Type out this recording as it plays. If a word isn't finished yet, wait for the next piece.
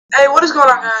Hey, what is going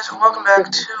on, guys? Welcome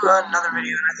back to another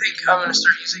video, and I think I'm going to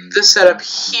start using this setup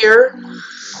here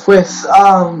with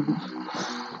some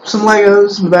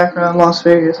Legos in the background, Las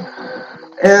Vegas,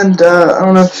 and I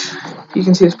don't know if you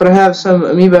can see this, but I have some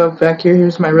amiibo back here.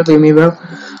 Here's my Ridley amiibo.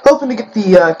 Hoping to get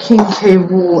the King K.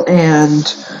 Rool and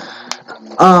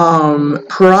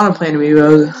Piranha Plant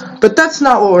amiibo, but that's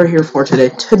not what we're here for today.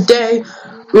 Today,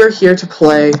 we're here to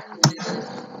play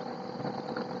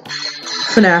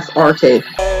FNAF Arcade.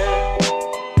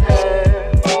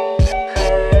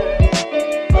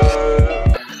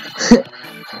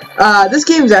 This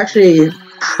game's actually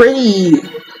pretty.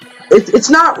 It's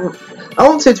not. I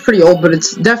won't say it's pretty old, but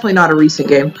it's definitely not a recent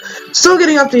game. Still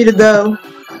getting updated though.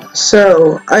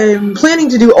 So I'm planning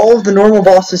to do all of the normal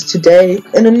bosses today.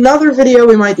 In another video,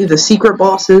 we might do the secret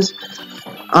bosses.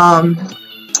 So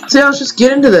yeah, let's just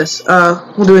get into this.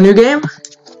 We'll do a new game.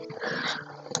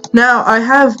 Now I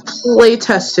have play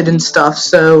tested and stuff,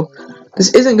 so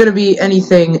this isn't going to be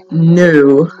anything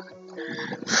new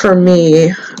for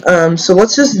me. So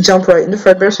let's just jump right into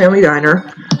Fredbear's Family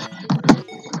Diner.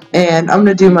 And I'm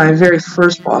going to do my very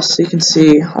first boss, so you can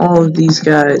see all of these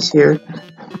guys here.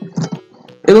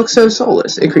 It looks so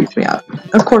soulless, it creeps me out.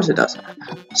 Of course it does.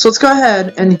 So let's go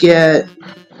ahead and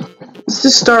let's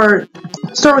just start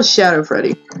with Shadow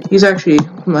Freddy. He's actually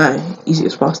my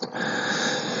easiest boss.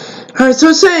 Alright, so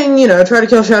it's saying, you know, try to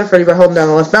kill Shadow Freddy by holding down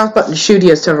the left mouse button to shoot. He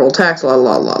has several attacks, la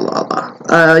la la la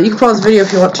la. You can pause the video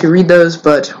if you want to read those,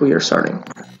 but we are starting.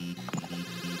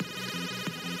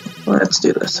 Let's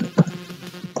do this.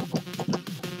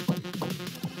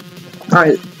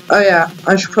 Alright, oh yeah,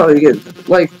 I should probably get,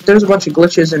 like, there's a bunch of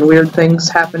glitches and weird things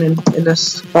happening in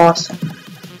this boss.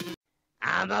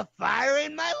 I'm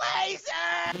firing my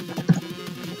laser!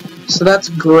 So that's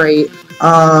great.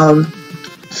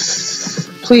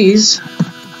 Please,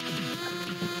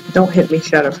 don't hit me,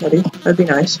 Shadow Freddy. That'd be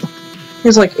nice. He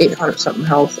has like 800 something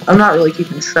health. I'm not really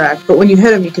keeping track, but when you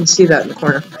hit him, you can see that in the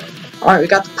corner. Alright, we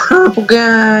got the purple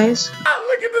guys. Oh,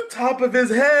 look at the top of his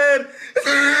head!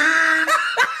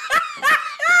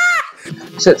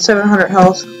 He's at 700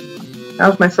 health. That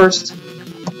was my first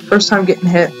time getting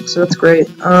hit, so that's great.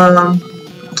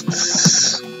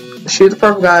 Shoot the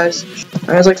purple guys. He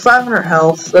has like 500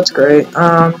 health. That's great.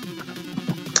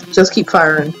 Just keep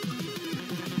firing.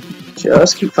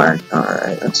 Just keep firing.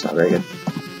 Alright, that's not very good.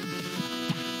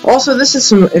 Also, this is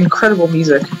some incredible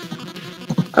music.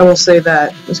 I will say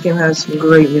that. This game has some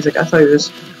great music. I thought he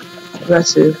was about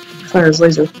to fire his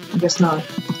laser. I guess not.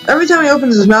 Every time he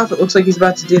opens his mouth, it looks like he's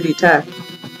about to do the attack.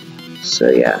 So,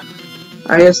 yeah.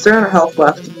 Alright, he has 300 health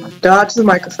left. Dodge the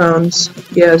microphones.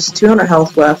 He has 200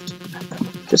 health left.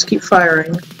 Just keep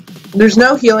firing. There's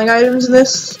no healing items in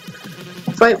this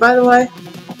fight, by the way.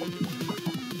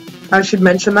 I should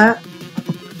mention that.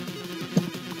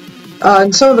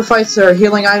 In some of the fights there are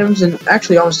healing items, and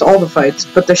actually almost all the fights,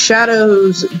 but the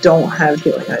shadows don't have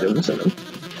healing items in them.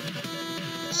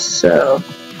 So,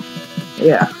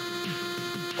 yeah.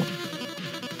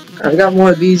 I got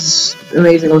more of these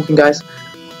amazing looking guys.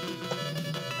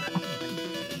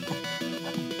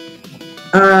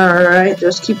 Alright,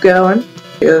 just keep going.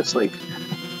 Yeah, that's like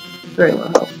very low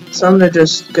health. So I'm gonna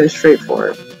just go straight for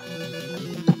it.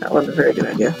 That wasn't a very good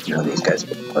idea. No, these guys are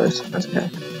getting close. That's okay.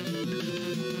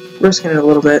 Risking it a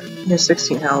little bit. He has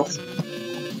 16 health.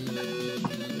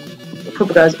 The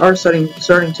purple guys are starting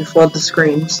to flood the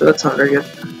screen, so that's not very good.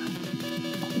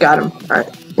 Got him. Alright.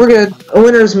 We're good. A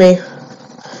winner is me.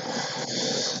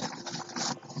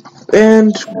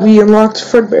 And we unlocked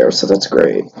Fredbear, so that's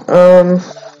great.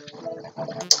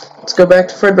 Let's go back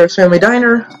to Fredbear's Family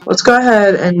Diner. Let's go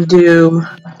ahead and do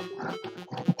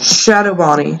Shadow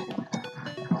Bonnie.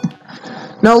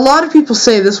 Now, a lot of people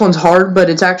say this one's hard, but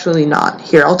it's actually not.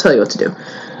 Here, I'll tell you what to do.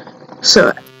 So,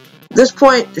 at this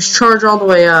point, just charge all the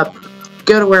way up,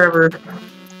 go to wherever,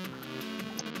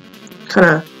 kind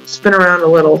of spin around a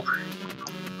little.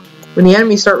 When the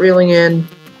enemies start reeling in,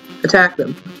 attack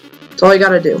them. That's all you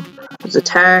gotta do, is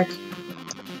attack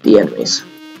the enemies.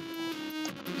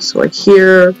 So, like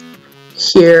here,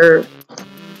 here.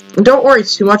 And don't worry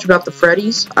too much about the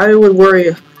Freddys. I would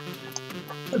worry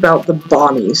about the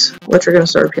Bonnies, which are going to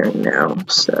start appearing now,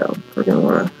 so we're going to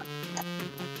want to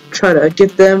try to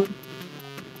get them,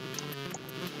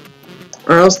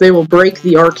 or else they will break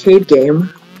the arcade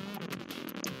game.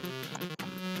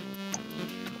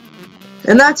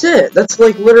 And that's it. That's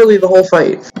like literally the whole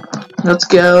fight. Let's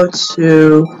go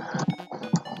to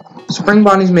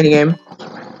Springbonnie's minigame.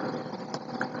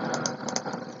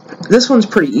 This one's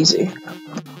pretty easy.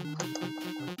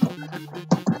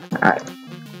 Alright.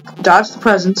 Dodge the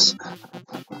presents.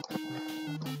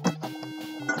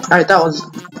 Alright, that was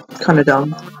kind of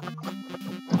dumb.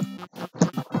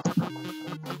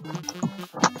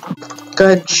 go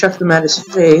ahead and chuck them at his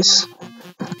face.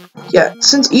 Yeah,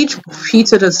 since each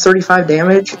pizza does 35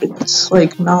 damage, it's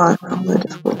like not that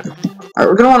difficult. Alright,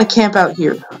 we're gonna want to camp out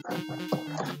here.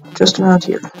 Just around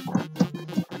here.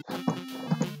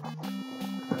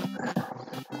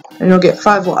 And you'll get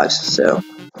 5 lives, so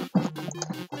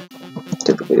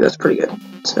typically that's pretty good.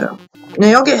 So now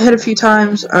you'll get hit a few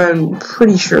times. I'm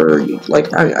pretty sure,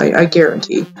 like I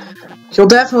guarantee, you'll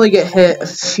definitely get hit a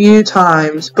few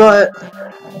times. But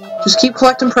just keep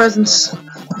collecting presents.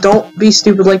 Don't be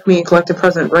stupid like me and collect a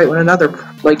present right when another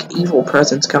like evil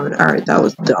present's coming. All right, that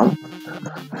was dumb.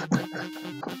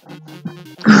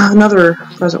 Another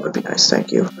present would be nice.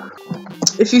 Thank you.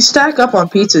 If you stack up on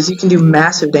pizzas, you can do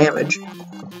massive damage.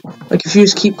 Like, if you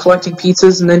just keep collecting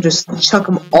pizzas and then just chuck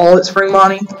them all at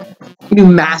Springbonnie, you can do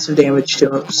massive damage to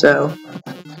them, so...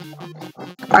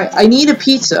 Alright, I need a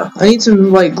pizza. I need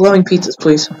some, like, glowing pizzas,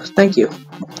 please. Thank you.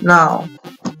 No.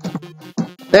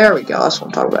 There we go, that's what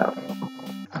I'm talking about.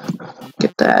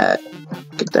 Get that.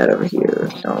 Get that over here.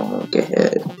 Don't get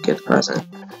hit. Get the present.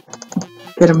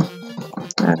 Hit him.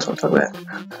 That's what I'm talking about.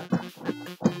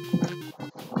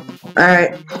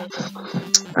 Alright.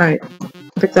 Alright.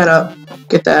 Pick that up.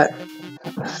 Get that.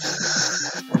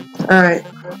 Alright.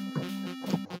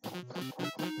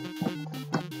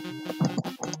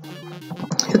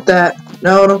 Hit that.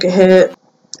 No, don't get hit.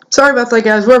 Sorry about that,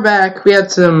 guys. We're back. We had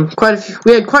quite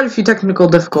a few technical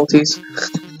difficulties.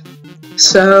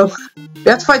 So we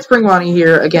have to fight Springbonnie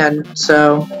here again,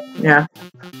 so yeah.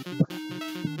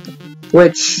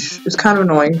 Which is kind of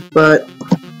annoying, but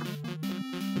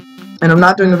and I'm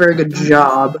not doing a very good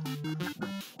job.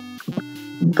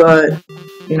 But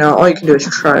you know, all you can do is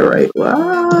try, right?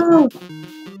 Wow!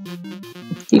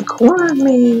 He cornered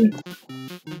me!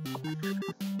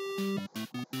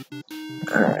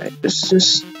 Alright,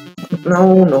 just...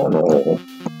 No.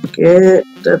 Get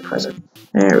the present.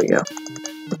 There we go.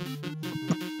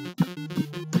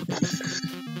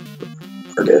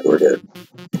 We're good.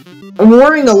 I'm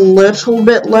worrying a little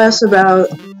bit less about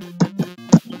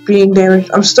being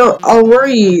damaged. I'll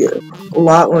worry a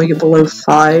lot when we get below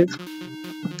 5.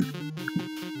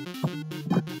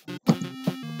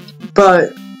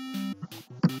 But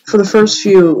for the first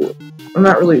few, I'm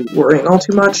not really worrying all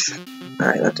too much.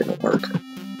 Alright, that didn't work.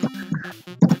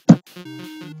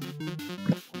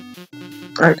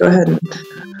 Alright, go ahead and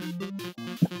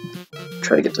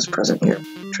try to get this present here.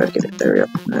 Try to get it. There we go.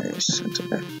 Nice. That's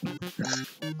okay.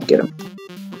 Get him.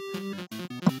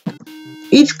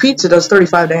 Each pizza does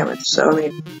 35 damage, so I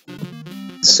mean,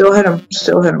 still hit him.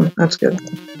 Still hit him. That's good.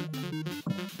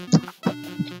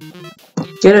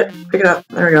 Get it. Pick it up.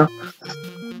 There we go.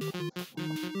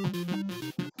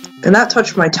 And that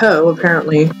touched my toe,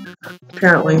 apparently.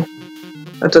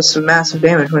 That does some massive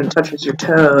damage when it touches your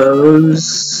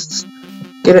toes.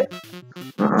 Get it?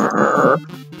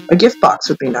 A gift box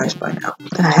would be nice by now.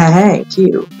 Thank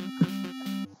you.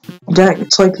 Dang,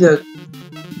 it's like the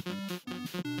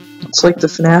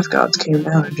FNAF gods came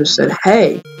down and just said,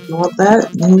 hey, you want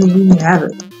that? And you have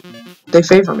it. They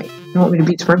favor me. They want me to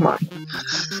beat Springbonnie.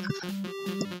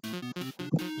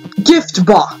 Gift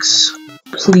box,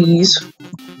 please.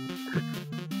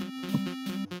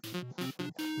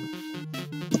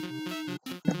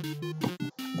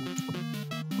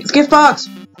 Gift box!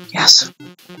 Yes.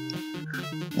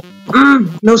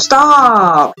 No,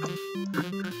 stop!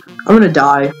 I'm gonna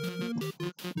die.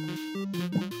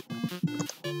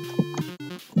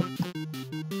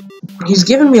 He's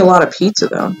giving me a lot of pizza,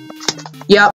 though.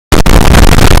 Yep.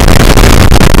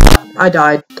 I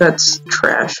died. That's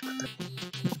trash.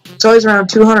 It's always around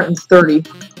 230.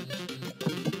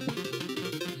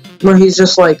 Where he's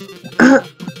just like...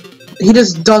 he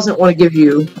just doesn't want to give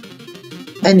you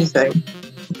anything.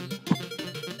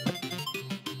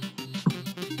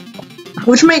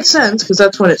 Which makes sense, because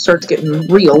that's when it starts getting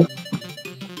real.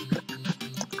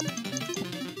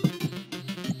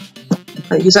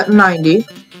 Right, he's at 90.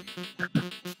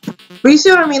 But you see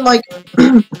what I mean? Like,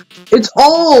 it's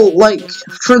all, like,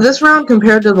 for this round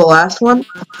compared to the last one,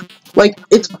 like,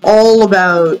 it's all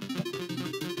about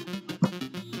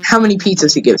how many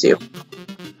pizzas he gives you.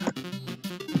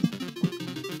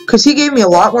 Because he gave me a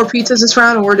lot more pizzas this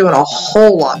round, and we're doing a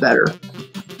whole lot better.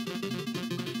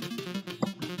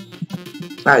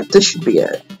 Alright, this should be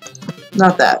it.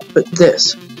 Not that, but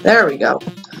this. There we go.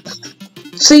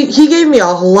 See, he gave me a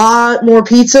lot more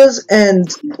pizzas, and,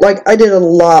 like, I did a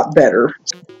lot better.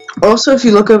 Also, if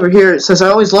you look over here, it says, I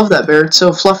always love that bear, it's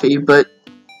so fluffy, but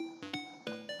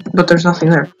there's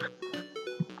nothing there.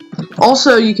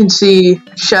 Also, you can see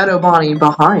Shadow Bonnie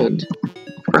behind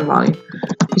Springbonnie.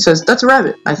 He says, that's a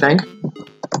rabbit, I think.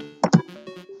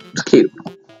 It's cute.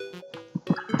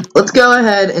 let's go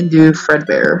ahead and do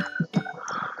Fredbear.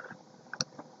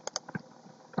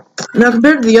 Now,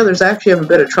 compared to the others, I actually have a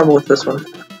bit of trouble with this one.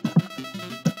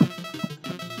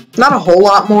 Not a whole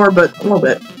lot more, but a little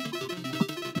bit.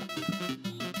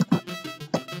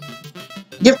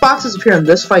 Gift boxes appear in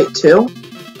this fight too,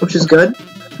 which is good.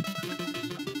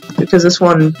 Because this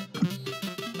one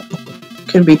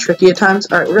can be tricky at times.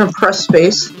 Alright, we're gonna press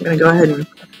space. We're gonna go ahead and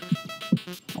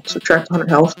subtract 100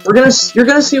 health. You're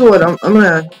gonna see what I'm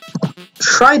gonna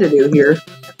try to do here.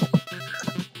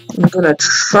 I'm gonna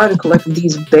try to collect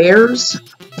these bears.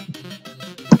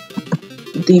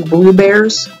 The blue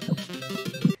bears.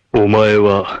 お前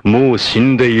はもう死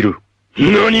んでいる。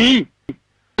何?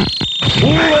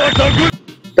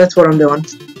 That's what I'm doing.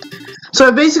 So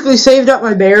I basically saved up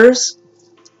my bears.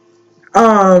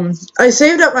 I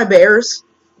saved up my bears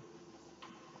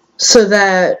so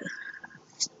that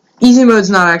easy mode's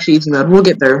not actually easy mode. We'll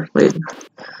get there later.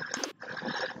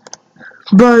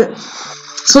 But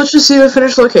so let's just see the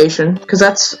finished location, because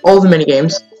that's all the mini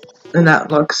games in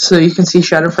that look. So you can see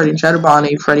Shadow Freddy and Shadow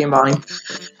Bonnie, Freddy and Bonnie.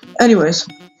 Anyways,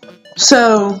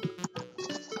 so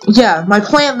yeah, my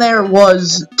plan there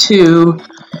was to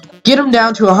get him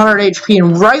down to 100 HP,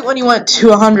 and right when he went to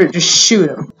 100, just shoot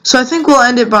him. So I think we'll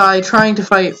end it by trying to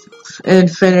fight and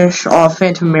finish off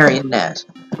Phantom Marionette,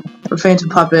 or Phantom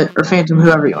Puppet, or Phantom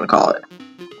whoever you want to call it.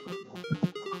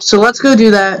 So let's go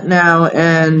do that now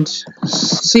and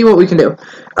see what we can do.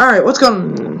 Alright, let's go.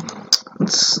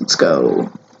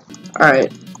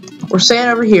 Alright, we're staying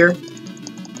over here.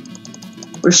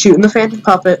 We're shooting the Phantom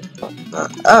Puppet.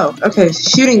 Oh, okay,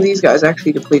 shooting these guys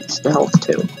actually depletes the health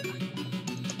too.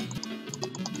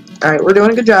 Alright, we're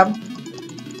doing a good job.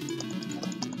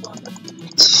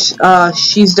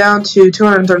 She's down to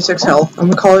 236 health.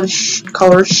 I'm gonna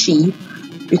call her a she,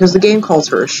 because the game calls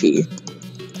her a she.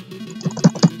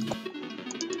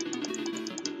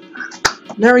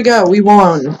 There we go, we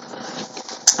won.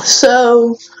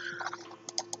 So,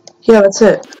 yeah, that's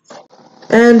it.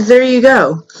 And there you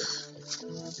go.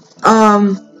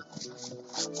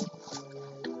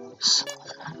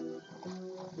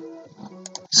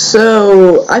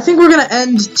 So, I think we're gonna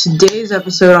end today's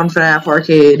episode on FNAF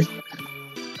Arcade.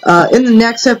 In the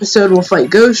next episode, we'll fight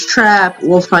Ghost Trap,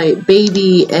 we'll fight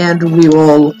Baby, and we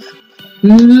will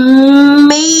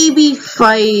maybe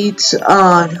fight,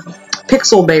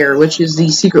 Pixel Bear, which is the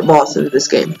secret boss of this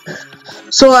game.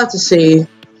 So we'll have to see.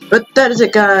 But that is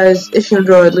it, guys. If you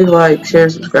enjoyed, leave a like, share,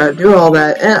 subscribe, do all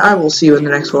that, and I will see you in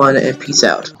the next one, and peace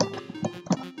out.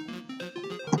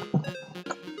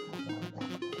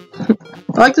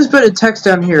 I like this bit of text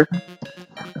down here.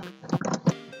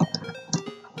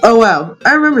 Oh wow,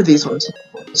 I remember these ones.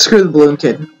 Screw the Balloon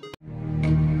Kid.